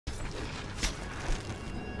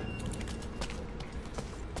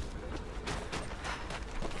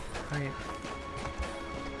Alright.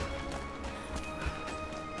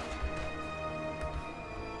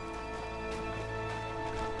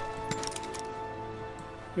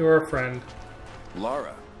 You're a friend.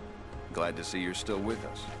 Lara, glad to see you're still with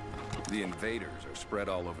us. The invaders are spread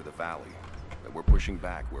all over the valley, but we're pushing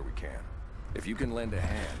back where we can. If you can lend a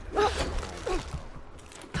hand...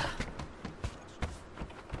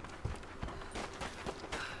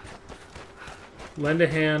 Lend a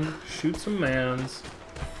hand, shoot some mans.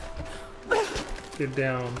 Get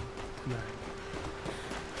down tonight.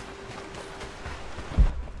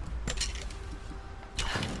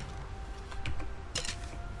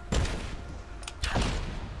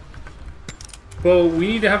 Well, we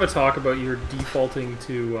need to have a talk about your defaulting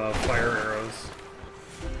to fire arrows.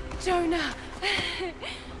 Jonah!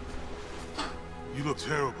 You look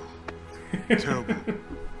terrible. Terrible,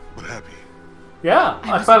 but happy. Yeah,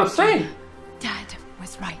 I thought the same. Dad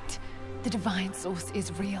was right. The divine source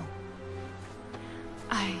is real.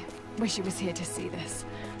 I wish he was here to see this.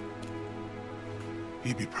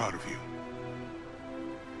 He'd be proud of you.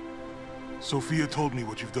 Sophia told me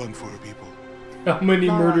what you've done for her people. How many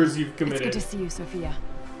Lara, murders you've committed. It's good to see you, Sophia.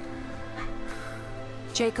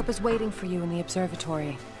 Jacob is waiting for you in the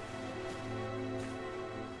observatory.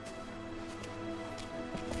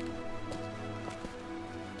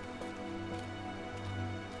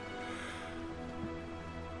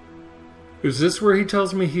 Is this where he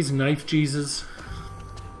tells me he's Knife Jesus?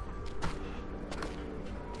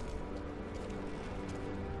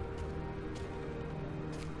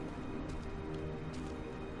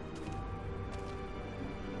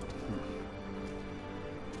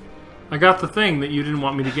 I got the thing that you didn't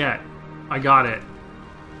want me to get. I got it.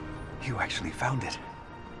 You actually found it.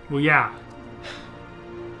 Well, yeah.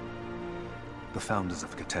 The founders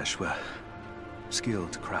of Katesh were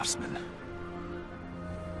skilled craftsmen.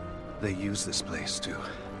 They used this place to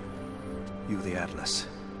view the Atlas.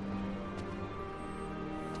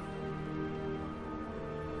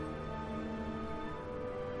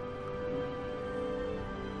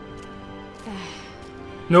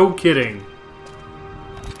 No kidding.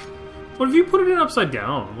 What if you put it in upside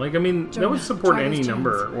down? Like, I mean, that would support any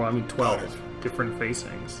number. Well, I mean, 12 different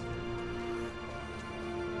facings.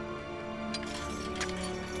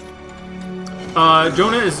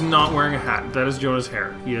 Jonah is not wearing a hat. That is Jonah's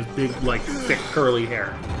hair. He has big, like, thick, curly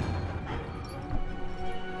hair.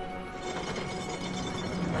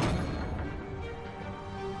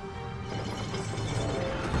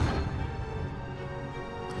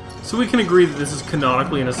 So we can agree that this is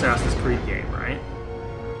canonically an Assassin's Creed game, right?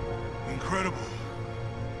 Incredible.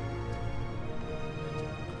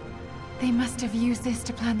 They must have used this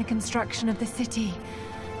to plan the construction of the city.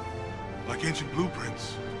 Like ancient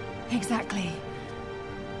blueprints. Exactly.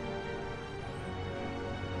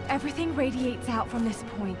 Everything radiates out from this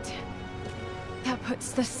point. That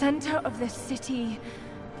puts the center of the city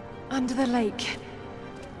under the lake.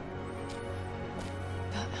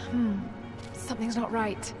 But, something's not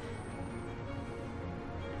right.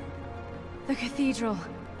 The cathedral,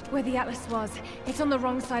 where the Atlas was, it's on the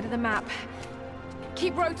wrong side of the map.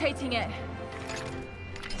 Keep rotating it.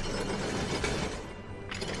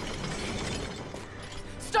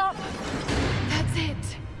 Stop! That's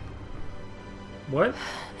it. What?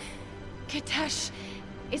 Katesh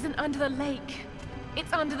isn't under the lake.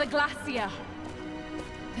 It's under the glacier.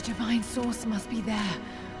 The divine source must be there.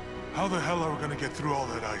 How the hell are we gonna get through all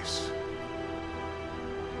that ice?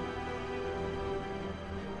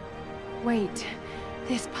 Wait.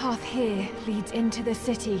 This path here leads into the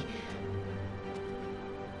city.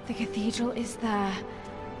 The cathedral is there,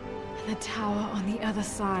 and the tower on the other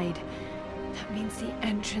side. That means the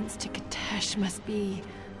entrance to Katesh must be...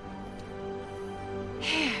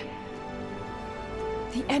 here.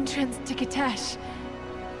 The entrance to Katesh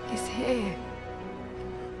is here.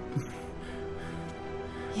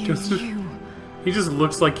 You. He just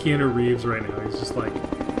looks like Keanu Reeves right now. He's just like,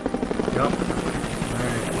 yup.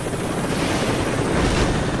 Alright.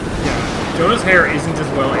 Yeah, Jonah's hair isn't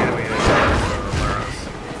as well animated as Lara's.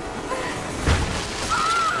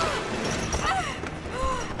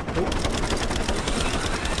 Oh.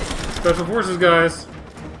 Special forces, guys.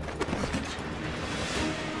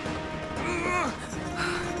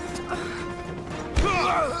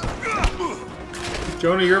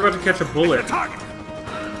 Jonah, you're about to catch a bullet.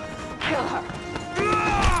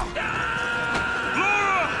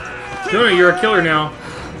 Jonah, you're a killer now.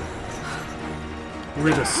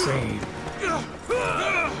 We're the same.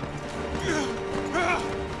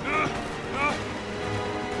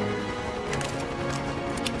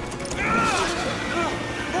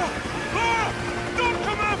 Don't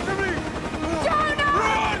come after me! Jonah!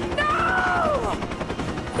 Run! No!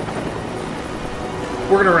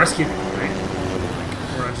 We're gonna rescue him,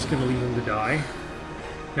 right? We're not just gonna leave him to die.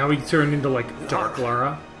 Now we turn into, like, Dark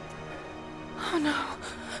Lara. Oh no.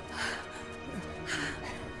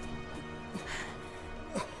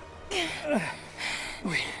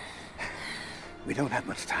 We don't have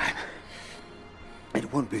much time.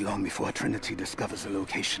 It won't be long before Trinity discovers the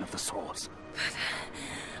location of the source.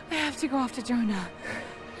 I have to go after Jonah.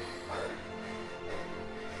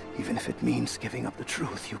 Even if it means giving up the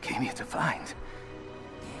truth you came here to find.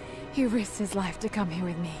 He risked his life to come here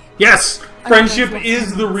with me. Yes! Friendship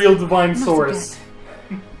is the real divine source.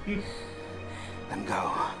 Then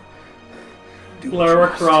go. Do what Lara you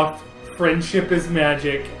must. Croft, friendship is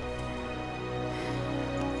magic.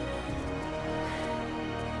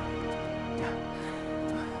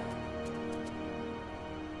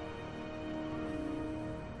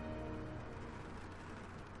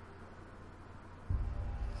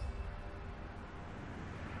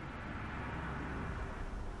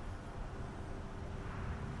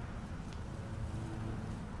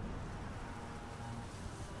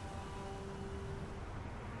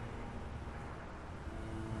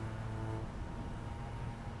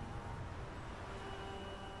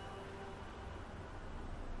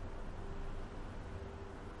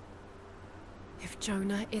 If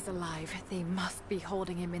Jonah is alive, they must be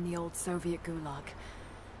holding him in the old Soviet gulag.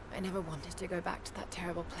 I never wanted to go back to that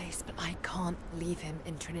terrible place, but I can't leave him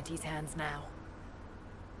in Trinity's hands now.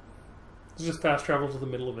 Just fast travel to the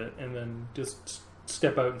middle of it and then just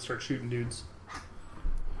step out and start shooting dudes.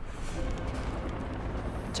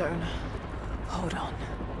 Jonah, hold on.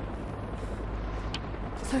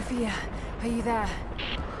 Sophia, are you there?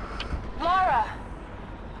 Lara!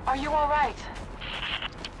 Are you alright?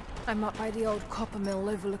 I'm up by the old copper mill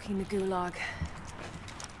overlooking the gulag.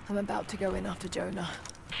 I'm about to go in after Jonah.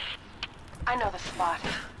 I know the spot.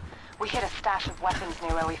 We hit a stash of weapons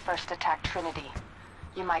near where we first attacked Trinity.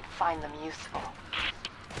 You might find them useful.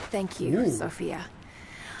 Thank you, Ooh. Sophia.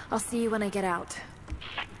 I'll see you when I get out.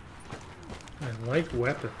 I like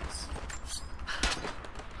weapons.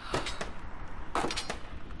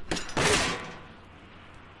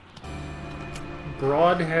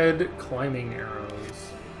 Broadhead climbing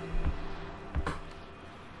arrows.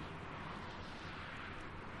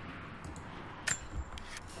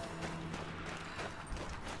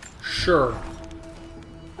 Sure.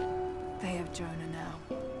 They have Jonah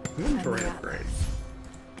now. Inventory And the upgrade. others.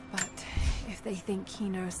 But if they think he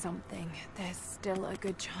knows something, there's still a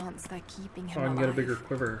good chance they're keeping him Oh, I can alive. get a bigger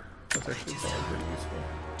quiver. That's actually just probably pretty useful.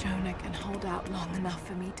 Jonah can hold out long enough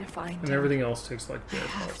for me to find And him. everything else takes like I dead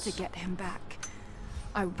have plus. to get him back.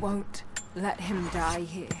 I won't let him die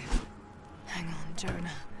here. Hang on,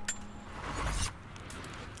 Jonah.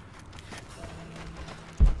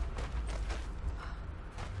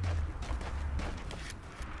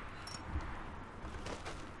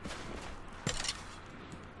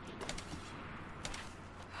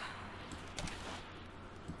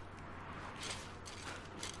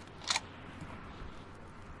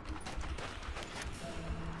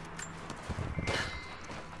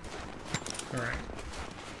 Alright.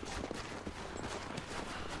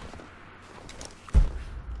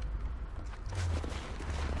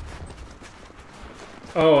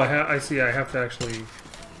 Oh, I see. I have to actually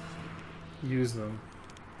use them.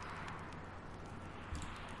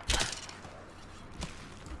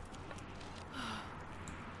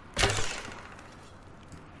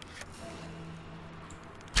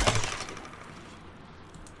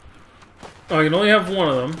 Oh, you can only have one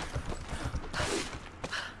of them.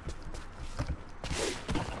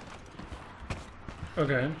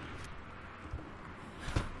 Okay.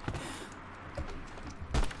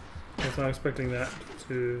 I was not expecting that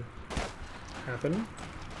to happen.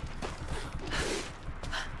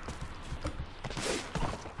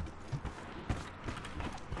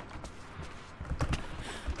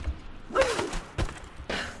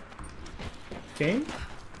 Game?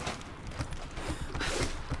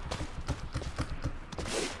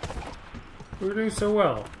 We were doing so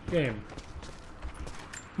well. Game.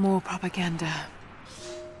 More propaganda.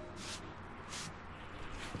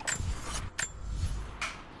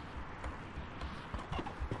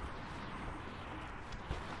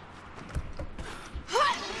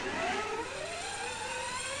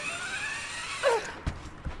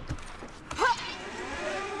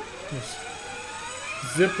 Just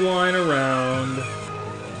zip line around.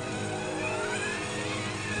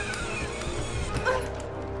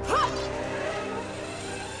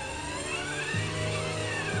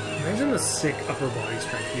 Imagine the sick upper body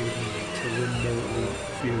strength you would need to remotely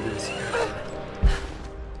do this ever.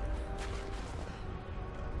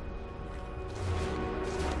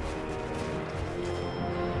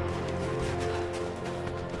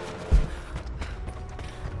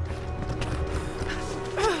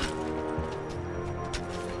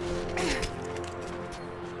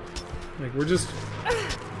 Like, we're just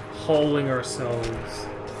hauling ourselves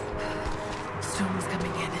Storm's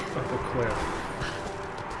coming in. up a cliff.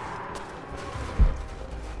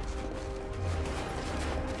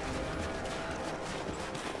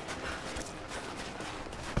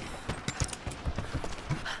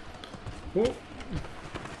 Whoa.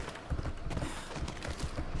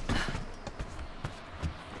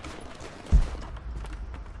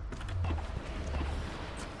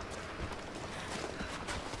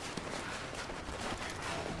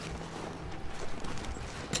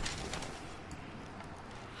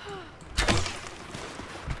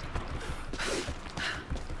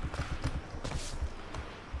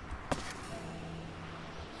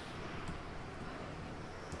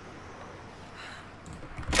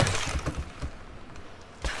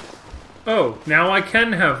 Oh, now I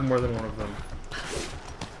can have more than one of them.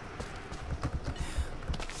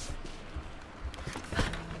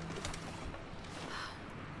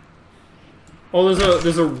 Oh,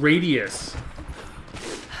 there's a radius.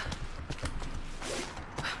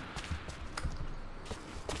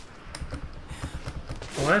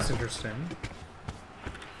 Well, that's interesting.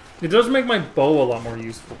 It does make my bow a lot more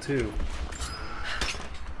useful too.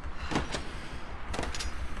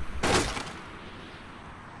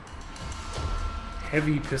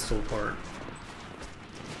 Heavy pistol part.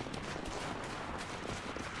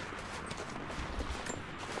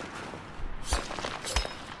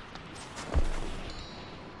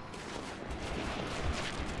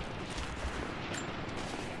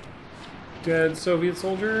 Dead Soviet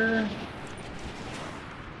soldier.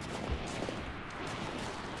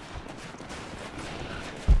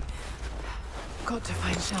 Got to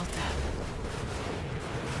find shelter.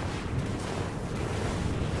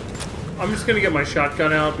 I'm just gonna get my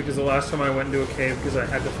shotgun out because the last time I went into a cave because I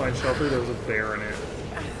had to find shelter, there was a bear in it.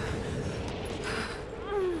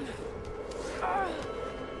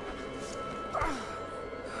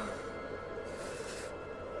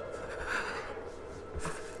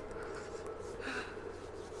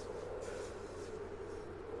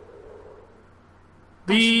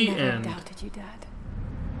 The end. I doubted you, Dad.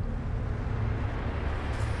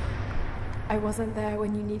 I wasn't there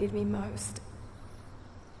when you needed me most.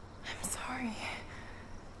 I'm sorry.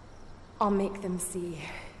 I'll make them see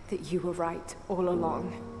that you were right all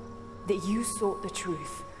along. That you sought the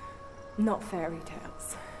truth, not fairy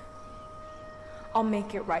tales. I'll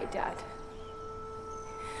make it right, Dad.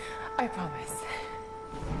 I promise.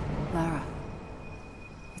 Lara,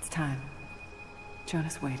 it's time.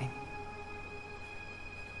 Jonah's waiting.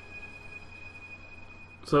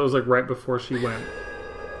 So it was like right before she went.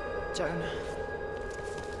 Jonah.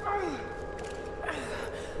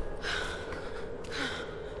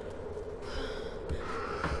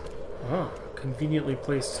 Oh, conveniently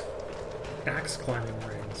placed axe climbing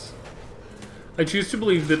rings. I choose to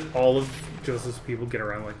believe that all of Joseph's people get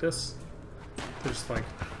around like this. They're just like,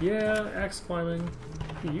 yeah, axe climbing.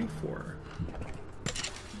 What are you for?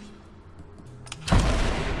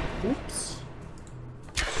 Oops.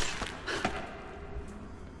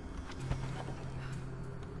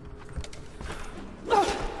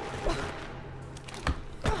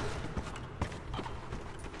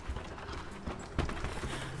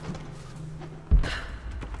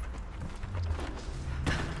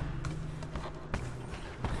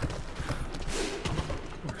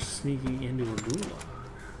 Sneaking into a gulag.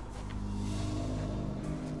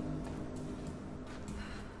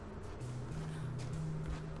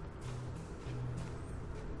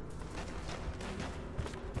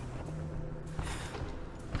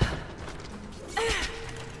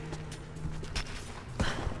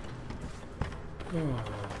 Oh.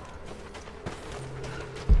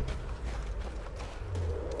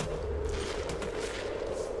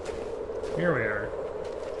 Here we are.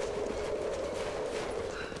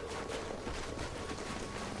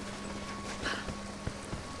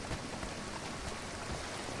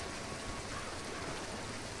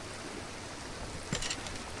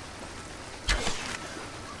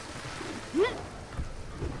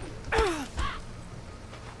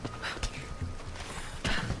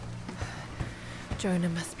 Jonah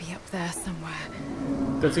must be up there somewhere.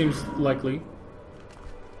 That seems likely.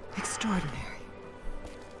 Extraordinary.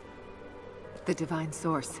 The divine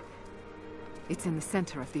source. It's in the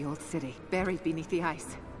center of the old city, buried beneath the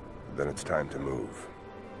ice. Then it's time to move.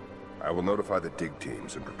 I will notify the dig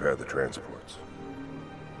teams and prepare the transports.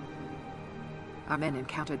 Our men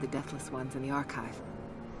encountered the Deathless Ones in the archive.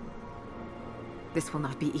 This will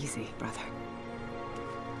not be easy, brother.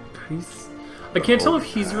 I can't tell if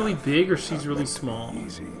he's really big or she's really small.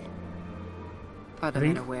 Easy. Are the I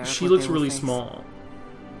men think aware of she what looks they will really face? small.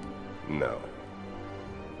 No.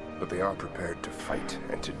 but they are prepared to fight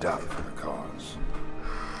and to die for the cause.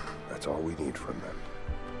 That's all we need from them.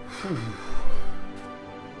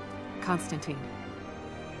 Constantine,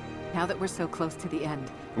 now that we're so close to the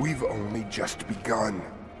end, We've only just begun.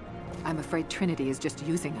 I'm afraid Trinity is just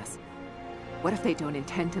using us. What if they don't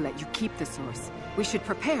intend to let you keep the source? We should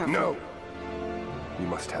prepare. No! You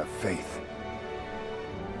must have faith.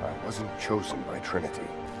 I wasn't chosen by Trinity.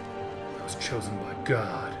 I was chosen by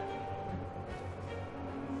God.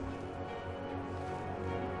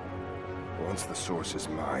 Once the source is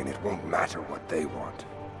mine, it won't matter what they want.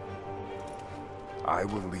 I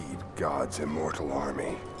will lead God's immortal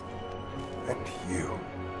army. And you...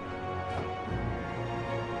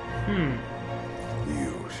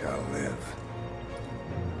 You shall live.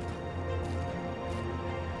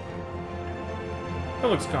 That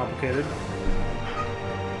looks complicated.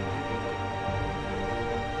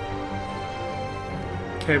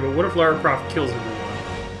 Okay, but what if Lara Croft kills everyone?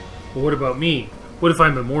 But what about me? What if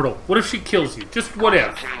I'm immortal? What if she kills you? Just what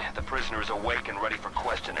if? The prisoner is awake and ready for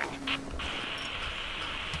questioning.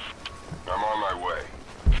 I'm on my way.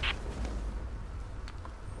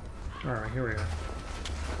 Alright, here we are.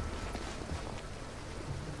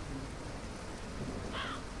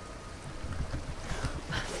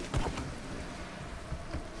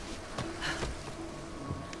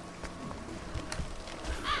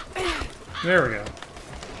 There we go.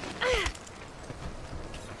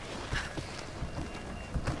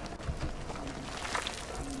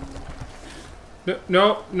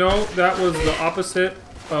 No, that was the opposite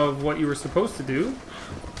of what you were supposed to do.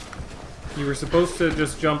 You were supposed to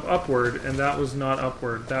just jump upward, and that was not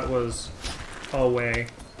upward. That was away.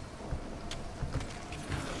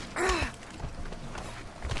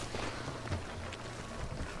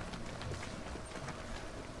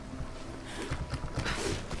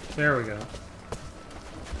 There we go.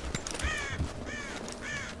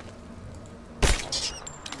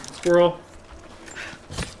 Squirrel.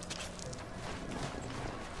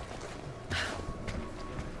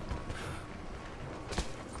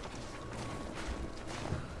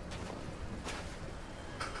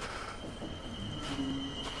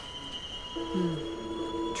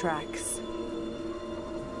 Tracks.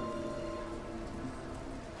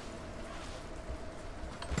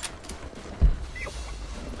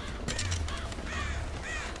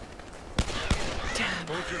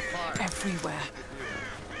 Everywhere.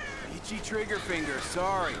 Itchy trigger finger,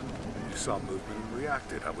 sorry. You saw movement and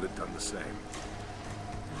reacted. I would have done the same.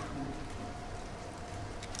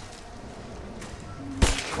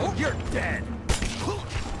 Oh, you're dead.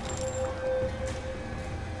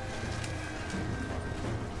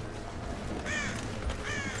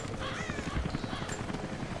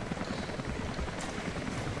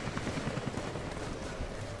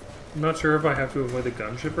 I'm not sure if I have to avoid the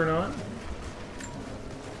gunship or not.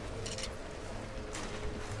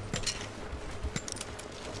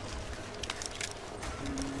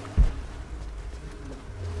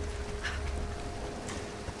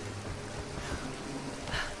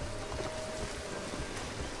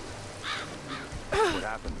 What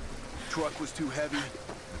happened? Truck was too heavy,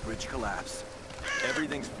 the bridge collapsed.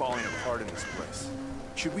 Everything's falling apart in this place.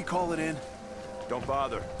 Should we call it in? Don't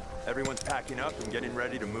bother. Everyone's packing up and getting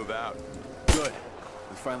ready to move out. Good.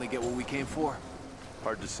 We finally get what we came for?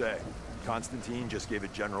 Hard to say. Constantine just gave a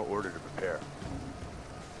general order to prepare.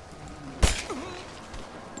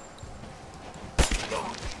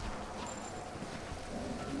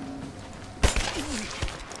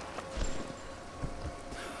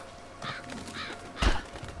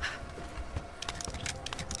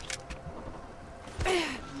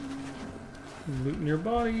 Looting your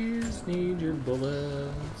bodies, need your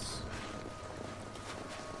bullets.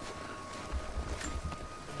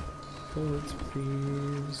 Bullets,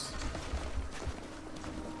 please.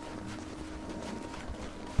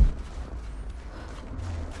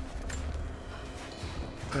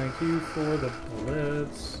 Thank you for the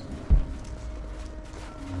bullets.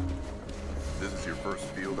 This is your first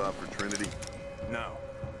field op for Trinity? No.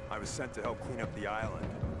 I was sent to help clean up the island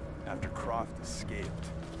after Croft escaped.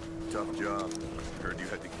 Tough job. Heard you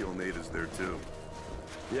had to kill natives there too.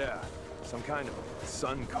 Yeah, some kind of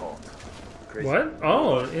sun cult. Crazy. What?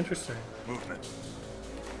 Oh, interesting. Movement.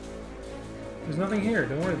 There's nothing here,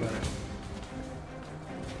 don't worry about it.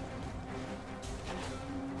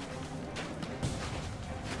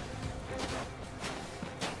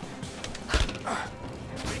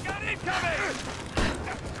 We got incoming!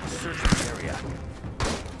 Search the area.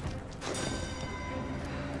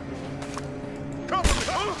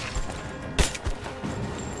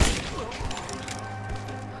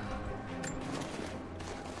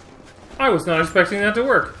 I was not expecting that to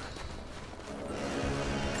work.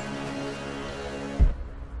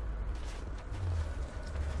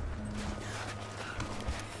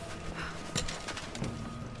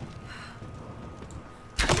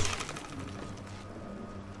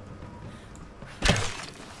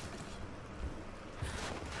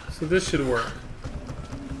 So this should work.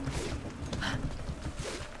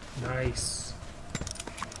 Nice.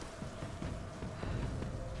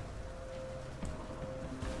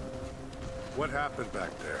 What happened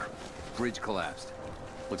back there? Bridge collapsed.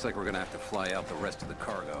 Looks like we're gonna have to fly out the rest of the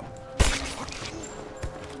cargo.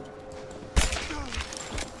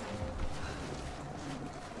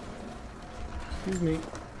 Excuse me.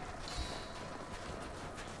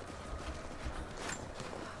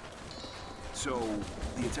 So,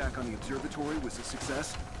 the attack on the observatory was a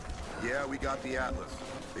success? Yeah, we got the Atlas.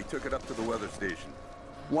 They took it up to the weather station.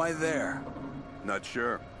 Why there? Not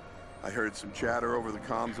sure. I heard some chatter over the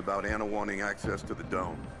comms about Anna wanting access to the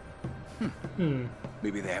dome.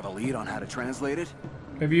 Maybe they have a lead on how to translate it?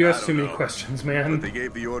 Maybe you I asked too don't many know. questions, But man. they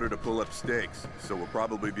gave the order to pull up stakes, so we'll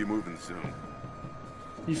probably be moving soon.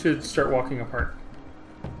 You should start walking apart.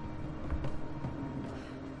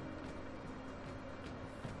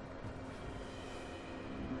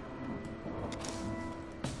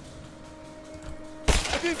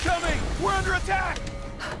 Incoming! We're under attack!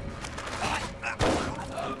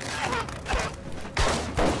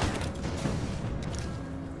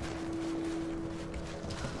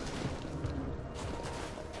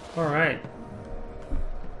 Alright.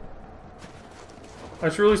 I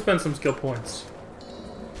should really spend some skill points.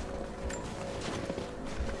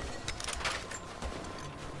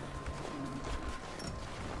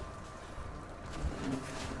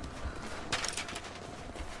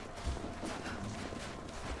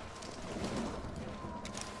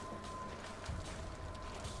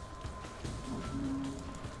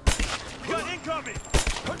 Gun incoming!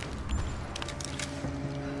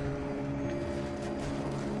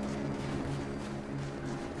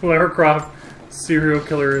 Lara Croft, serial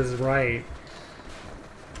killer is right.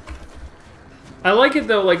 I like it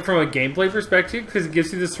though, like from a gameplay perspective, because it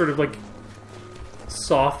gives you this sort of like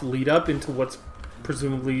soft lead up into what's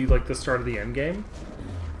presumably like the start of the end game.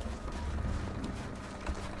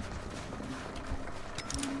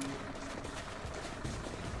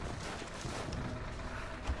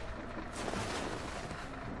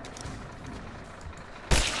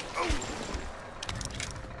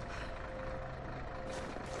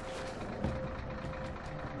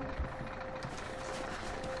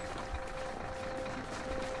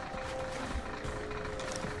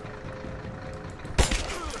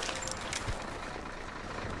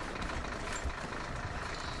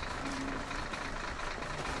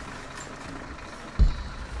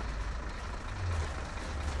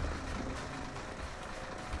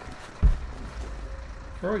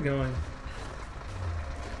 Where are we going?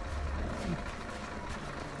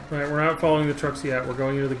 Right, we're not following the trucks yet. We're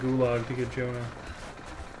going into the gulag to get Jonah.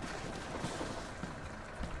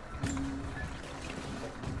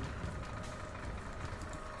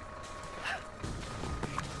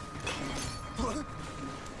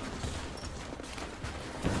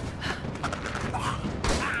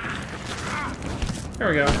 There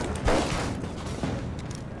we go.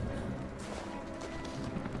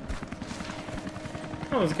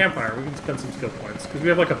 Oh, there's a campfire. We can spend some skill points. Because we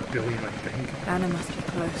have like 1 billion, I think. Anna must be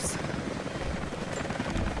close.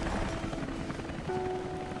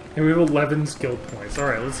 And we have 11 skill points.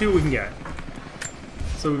 Alright, let's see what we can get.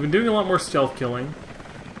 So we've been doing a lot more stealth killing.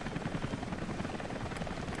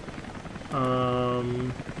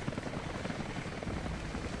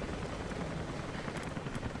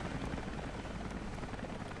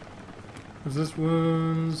 Resist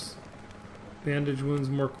wounds. Bandage wounds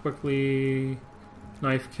more quickly.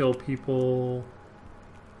 Knife kill people.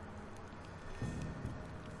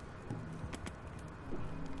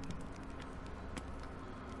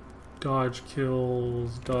 Dodge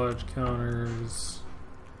kills, dodge counters.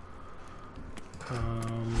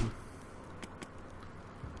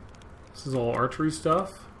 This is all archery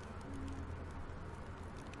stuff.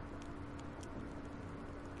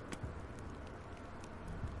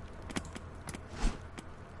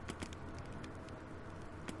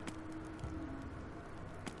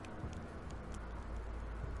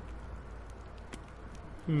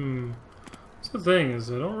 That's the thing, is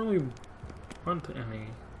I don't really want any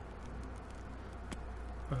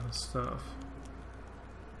stuff.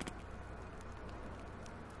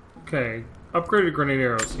 Okay, upgraded grenade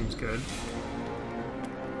arrow seems good.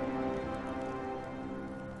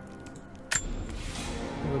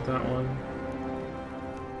 With that one.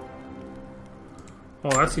 Oh,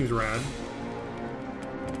 that seems rad.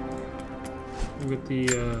 We'll get the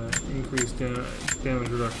increased damage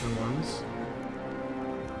reduction ones.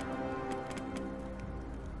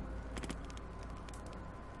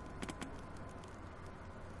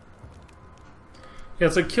 Yeah,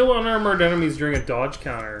 it's like kill unarmored enemies during a dodge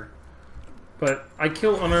counter. But I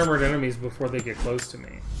kill unarmored enemies before they get close to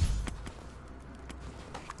me.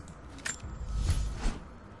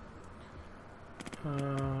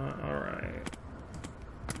 Alright.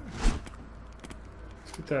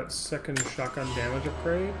 Let's get that second shotgun damage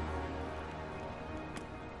upgrade.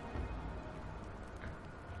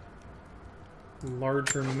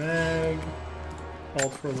 Larger mag.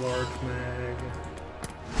 Ultra large mag.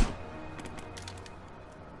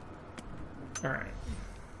 Alright.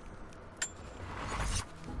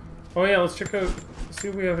 Oh yeah, let's check out, see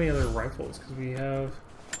if we have any other rifles, because we have...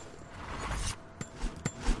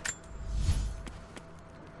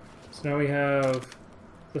 So now we have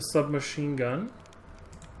the submachine gun.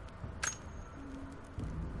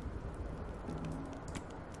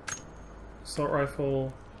 Assault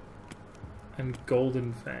rifle. And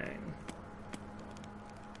Golden Fang.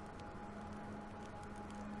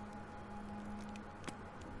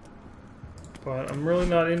 But I'm really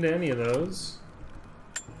not into any of those.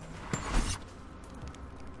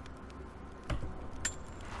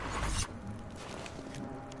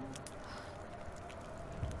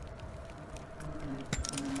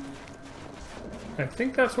 I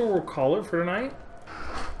think that's what we'll call it for tonight.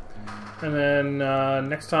 And then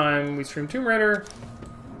next time we stream Tomb Raider,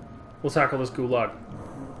 we'll tackle this gulag.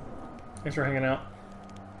 Thanks for hanging out.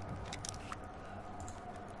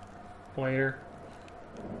 Later.